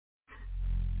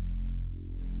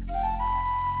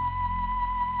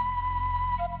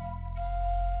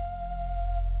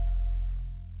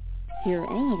Hear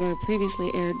all of our previously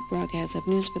aired broadcasts of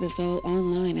News for the Soul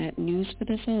online at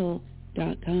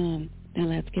newsforthesoul.com. Now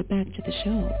let's get back to the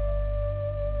show.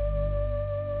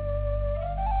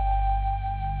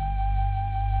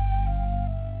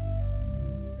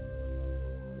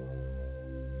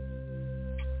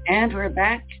 And we're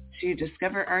back to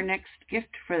discover our next gift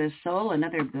for the soul,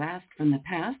 another blast from the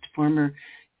past. Former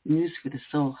News for the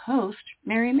Soul host,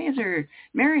 Mary Mazur.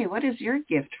 Mary, what is your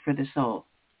gift for the soul?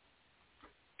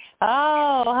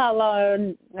 Oh,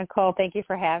 hello, Nicole. Thank you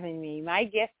for having me. My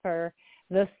gift for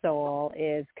the soul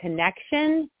is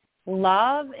connection,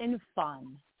 love, and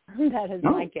fun. That is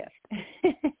my gift.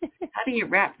 How do you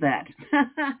wrap that?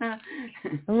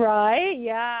 Right,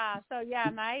 yeah. So,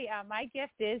 yeah, my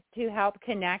gift is to help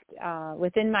connect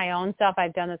within my own self.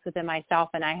 I've done this within myself,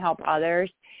 and I help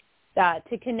others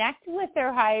to connect with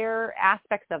their higher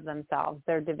aspects of themselves,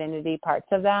 their divinity parts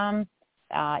of them,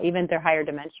 even their higher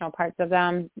dimensional parts of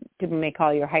them. People may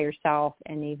call your higher self,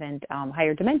 and even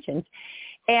higher dimensions,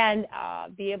 and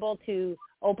be able to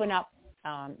open up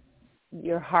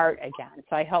your heart again.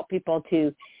 So I help people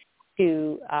to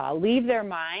leave their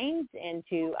minds and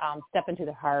to step into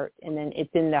the heart, and then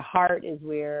it's in the heart is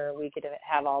where we could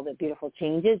have all the beautiful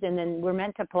changes, and then we're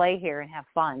meant to play here and have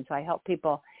fun. So I help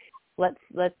people. Let's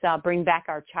bring back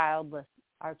our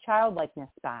childlikeness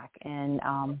back, and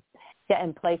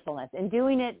playfulness, and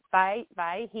doing it by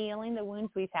healing the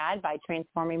wounds we've had, by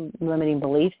transforming limiting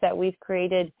beliefs that we've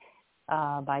created,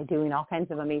 by doing all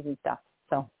kinds of amazing stuff.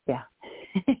 So, yeah.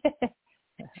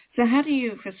 So how do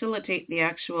you facilitate the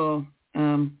actual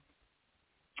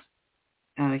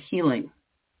healing?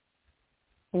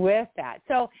 With that.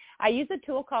 So I use a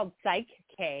tool called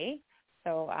Psych-K.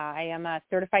 So I am a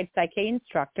certified Psych-K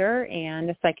instructor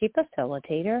and a Psych-K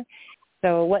facilitator.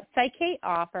 So what Psych-K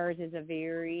offers is a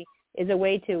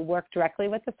way to work directly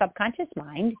with the subconscious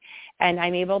mind, and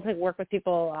I'm able to work with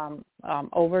people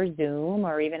over Zoom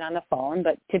or even on the phone,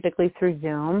 but typically through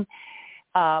Zoom,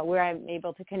 where I'm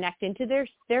able to connect into their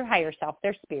higher self,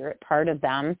 their spirit part of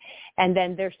them, and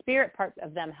then their spirit part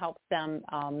of them helps them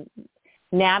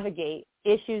navigate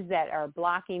issues that are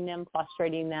blocking them,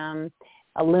 frustrating them,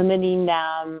 limiting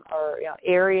them, or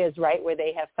areas where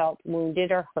they have felt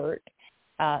wounded or hurt.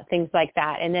 Things like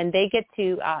that. And then they get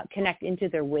to connect into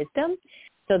their wisdom.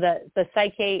 So the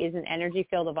Psyche is an energy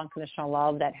field of unconditional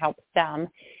love that helps them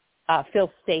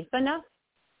feel safe enough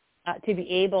to be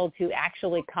able to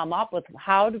actually come up with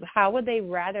how would they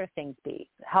rather things be,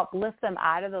 help lift them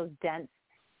out of those dense,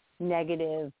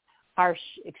 negative, harsh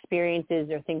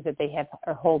experiences or things that they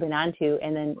are holding on to,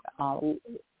 and then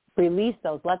release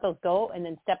those, let those go, and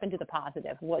then step into the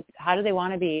positive. How do they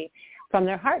want to be from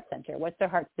their heart center? What's their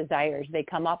heart's desires? They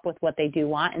come up with what they do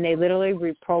want, and they literally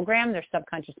reprogram their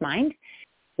subconscious mind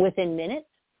within minutes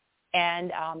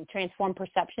and transform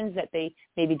perceptions that they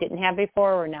maybe didn't have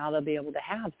before, or now they'll be able to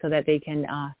have, so that they can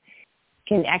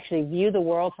actually view the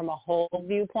world from a whole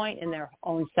viewpoint and their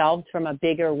own selves from a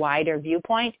bigger, wider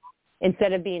viewpoint,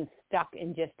 instead of being stuck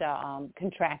in just a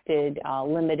contracted,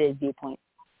 limited viewpoint.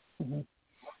 Mm-hmm.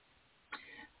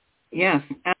 Yes.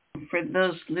 For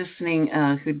those listening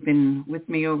who've been with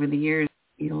me over the years,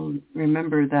 you'll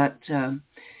remember that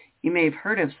you may have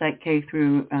heard of Psych-K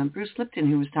through Bruce Lipton,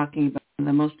 who was talking about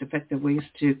the most effective ways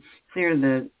to clear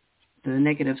the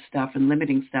negative stuff and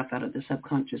limiting stuff out of the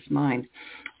subconscious mind.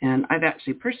 And I've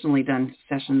actually personally done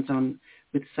sessions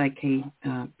with Psych-K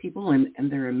people, and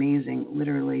they're amazing,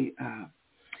 literally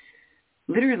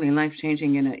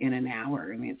life-changing in an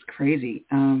hour. I mean, it's crazy.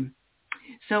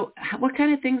 So what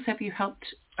kind of things have you helped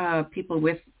people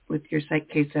with your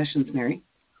Psych-K sessions, Mary?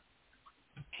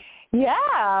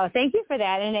 Yeah, thank you for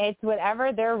that. And it's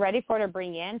whatever they're ready for to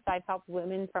bring in. So I've helped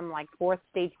women from fourth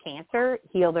stage cancer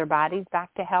heal their bodies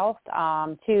back to health,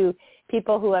 to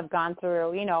people who have gone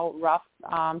through, rough,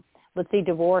 let's say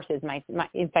divorces.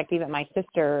 In fact, even my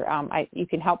sister, you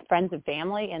can help friends and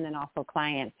family, and then also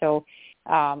clients. So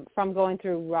from going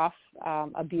through rough,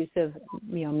 abusive,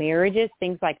 marriages,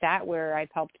 things like that, where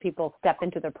I've helped people step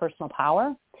into their personal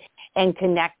power and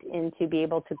connect and to be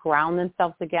able to ground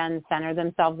themselves again, center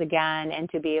themselves again, and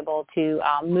to be able to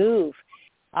move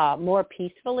more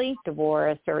peacefully,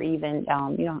 divorce, or even,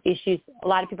 issues. A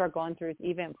lot of people are going through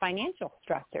even financial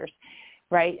stressors,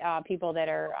 right? People that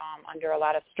are under a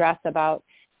lot of stress about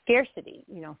scarcity,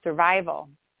 survival,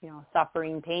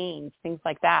 suffering, pains, things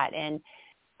like that. And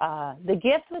the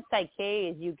gift with Psych-K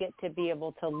is you get to be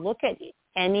able to look at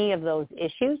any of those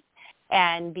issues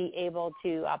and be able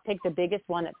to pick the biggest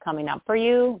one that's coming up for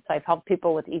you. So I've helped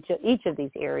people with each of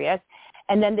these areas.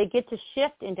 And then they get to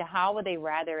shift into how would they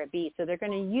rather it be. So they're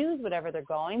going to use whatever they're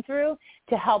going through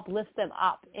to help lift them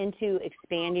up into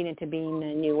expanding into being in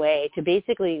a new way, to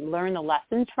basically learn the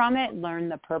lessons from it, learn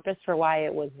the purpose for why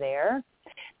it was there,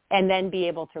 and then be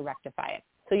able to rectify it.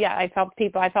 So yeah, I've helped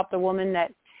people. I've helped a woman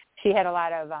that she had a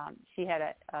lot of, she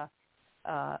had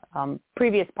a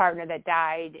previous partner that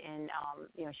died, and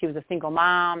she was a single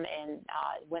mom and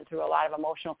went through a lot of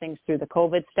emotional things through the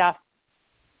COVID stuff.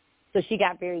 So she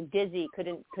got very dizzy,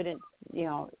 couldn't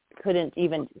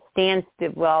even stand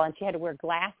still well, and she had to wear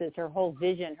glasses. Her whole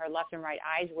vision, her left and right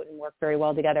eyes wouldn't work very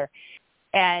well together.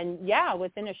 And yeah,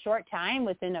 within a short time,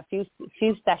 within a few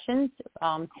sessions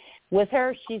with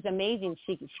her, she's amazing.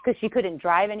 Because she couldn't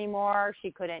drive anymore, she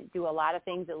couldn't do a lot of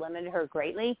things that limited her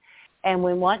greatly. And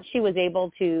once she was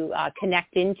able to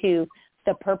connect into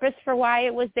the purpose for why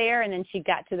it was there, and then she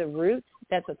got to the roots.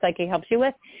 That's what Psyche helps you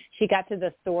with. She got to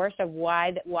the source of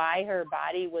why her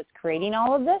body was creating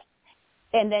all of this.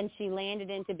 And then she landed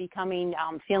into becoming,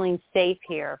 feeling safe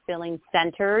here, feeling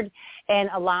centered, and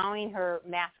allowing her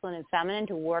masculine and feminine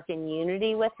to work in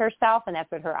unity with herself. And that's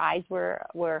what her eyes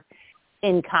were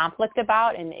in conflict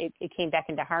about, and it came back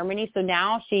into harmony. So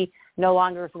now she no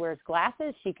longer wears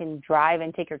glasses. She can drive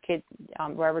and take her kids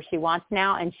wherever she wants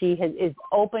now, and she is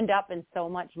opened up in so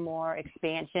much more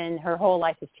expansion. Her whole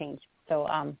life has changed. So,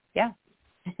 yeah.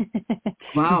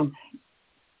 Wow.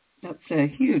 That's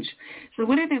huge. So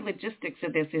what are the logistics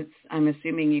of this? I'm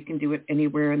assuming you can do it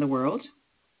anywhere in the world?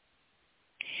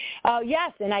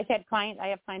 Yes, and I have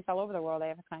clients all over the world. I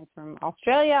have clients from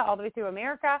Australia all the way through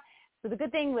America. So the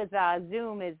good thing with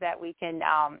Zoom is that we can,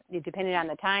 depending on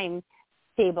the time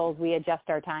tables, we adjust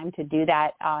our time to do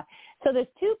that. So there's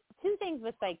two things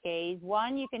with Psyche.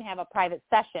 One, you can have a private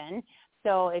session.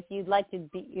 So if you'd like to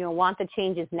want the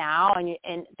changes now,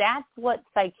 and that's what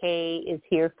Psyche is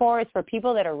here for, is for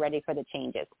people that are ready for the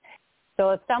changes. So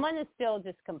if someone is still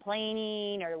just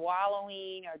complaining or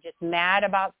wallowing or just mad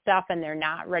about stuff and they're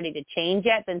not ready to change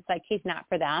yet, then Psyche's not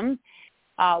for them.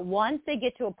 Once they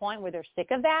get to a point where they're sick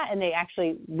of that and they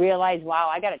actually realize, wow,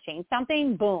 I got to change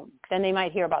something, boom, then they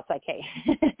might hear about Psyche.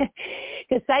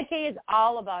 Because Psyche is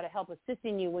all about help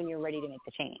assisting you when you're ready to make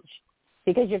the change.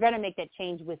 Because you're going to make that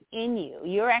change within you.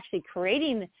 You're actually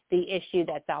creating the issue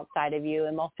that's outside of you,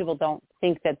 and most people don't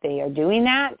think that they are doing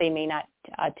that. They may not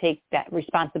take that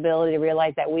responsibility to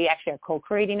realize that we actually are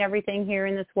co-creating everything here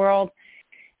in this world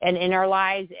and in our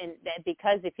lives, and that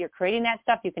because if you're creating that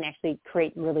stuff, you can actually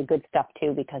create really good stuff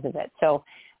too because of it. So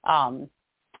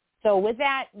with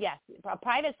that, yes, a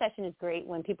private session is great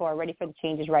when people are ready for the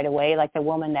changes right away, like the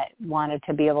woman that wanted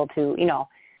to be able to,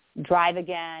 drive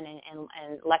again and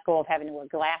let go of having to wear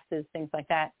glasses, things like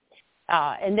that.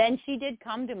 And then she did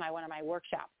come to one of my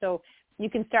workshops. So you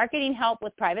can start getting help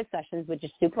with private sessions, which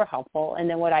is super helpful. And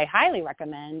then what I highly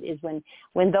recommend is when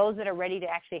those that are ready to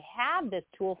actually have this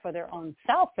tool for their own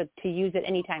self to use it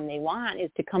anytime they want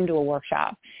is to come to a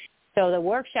workshop. So the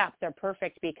workshops are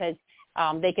perfect because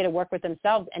they get to work with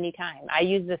themselves anytime. I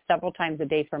use this several times a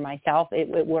day for myself. It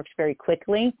works very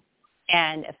quickly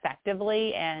and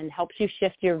effectively and helps you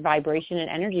shift your vibration and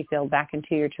energy field back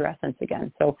into your true essence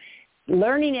again. So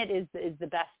learning it is the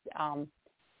best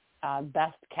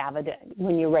caveat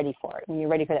when you're ready for it, when you're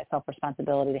ready for that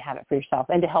self-responsibility to have it for yourself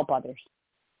and to help others.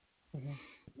 Mm-hmm.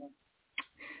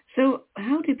 So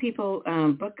how do people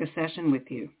book a session with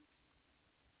you?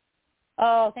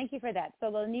 Oh, thank you for that.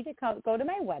 So they'll need to go to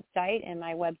my website, and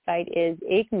my website is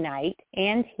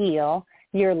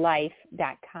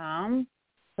igniteandhealyourlife.com.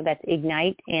 So that's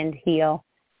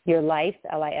igniteandhealyourlife,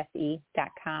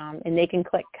 LIFE.com. And they can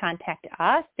click Contact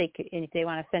Us. And if they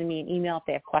want to send me an email if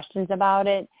they have questions about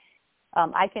it.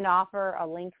 I can offer a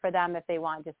link for them if they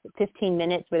want just 15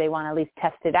 minutes where they want to at least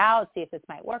test it out, see if this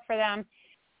might work for them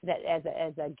that as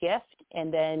a gift. And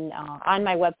then on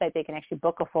my website, they can actually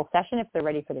book a full session if they're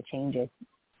ready for the changes.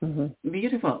 Mm-hmm.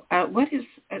 Beautiful. Let's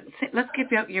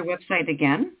give out your website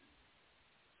again.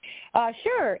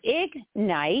 Sure.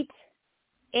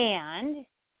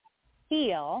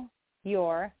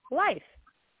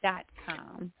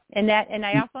 igniteandhealyourlife.com. And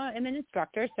I also am an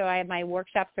instructor, so I have my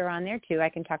workshops are on there too. I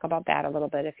can talk about that a little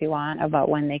bit if you want, about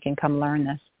when they can come learn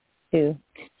this too.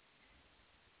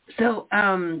 So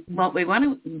what we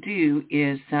want to do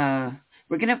is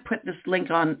we're going to put this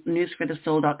link on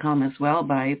newsforthesoul.com as well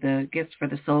by the Gifts for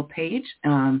the Soul page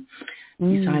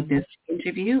beside this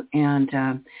interview. And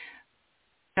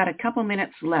got a couple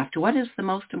minutes left. What is the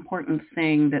most important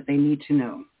thing that they need to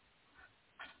know?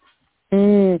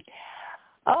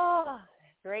 Oh,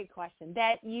 great question.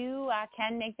 That you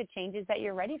can make the changes that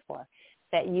you're ready for.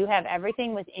 that you have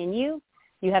everything within you.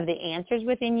 You have the answers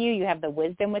within you. You have the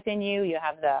wisdom within you. You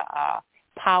have the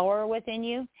power within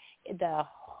you. The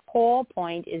whole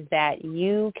point is that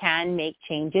you can make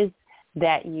changes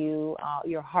that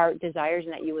your heart desires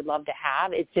and that you would love to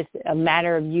have. It's just a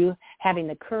matter of you having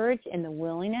the courage and the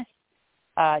willingness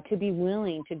to be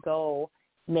willing to go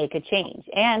make a change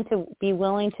and to be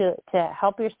willing to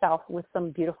help yourself with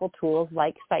some beautiful tools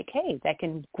like Psych-K that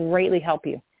can greatly help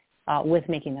you with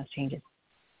making those changes.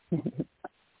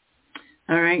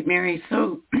 All right, Mary,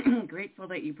 so grateful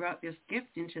that you brought this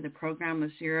gift into the program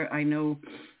this year. I know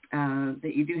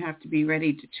that you do have to be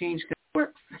ready to change because it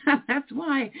works. That's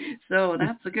why. So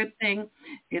that's a good thing.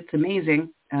 It's amazing.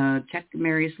 Check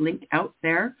Mary's link out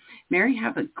there. Mary,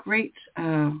 have a great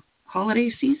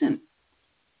holiday season.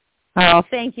 Oh,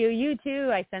 thank you. You too.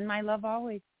 I send my love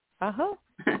always. Uh-huh.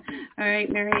 All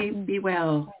right, Mary, be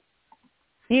well.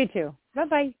 You too.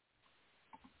 Bye-bye.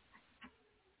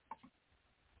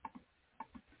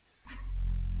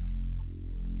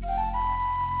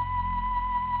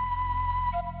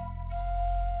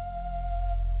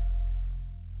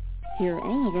 Hear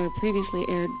all of our previously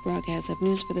aired broadcasts of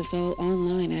News for the Soul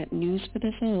online at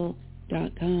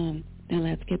newsforthesoul.com. Now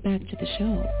let's get back to the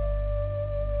show.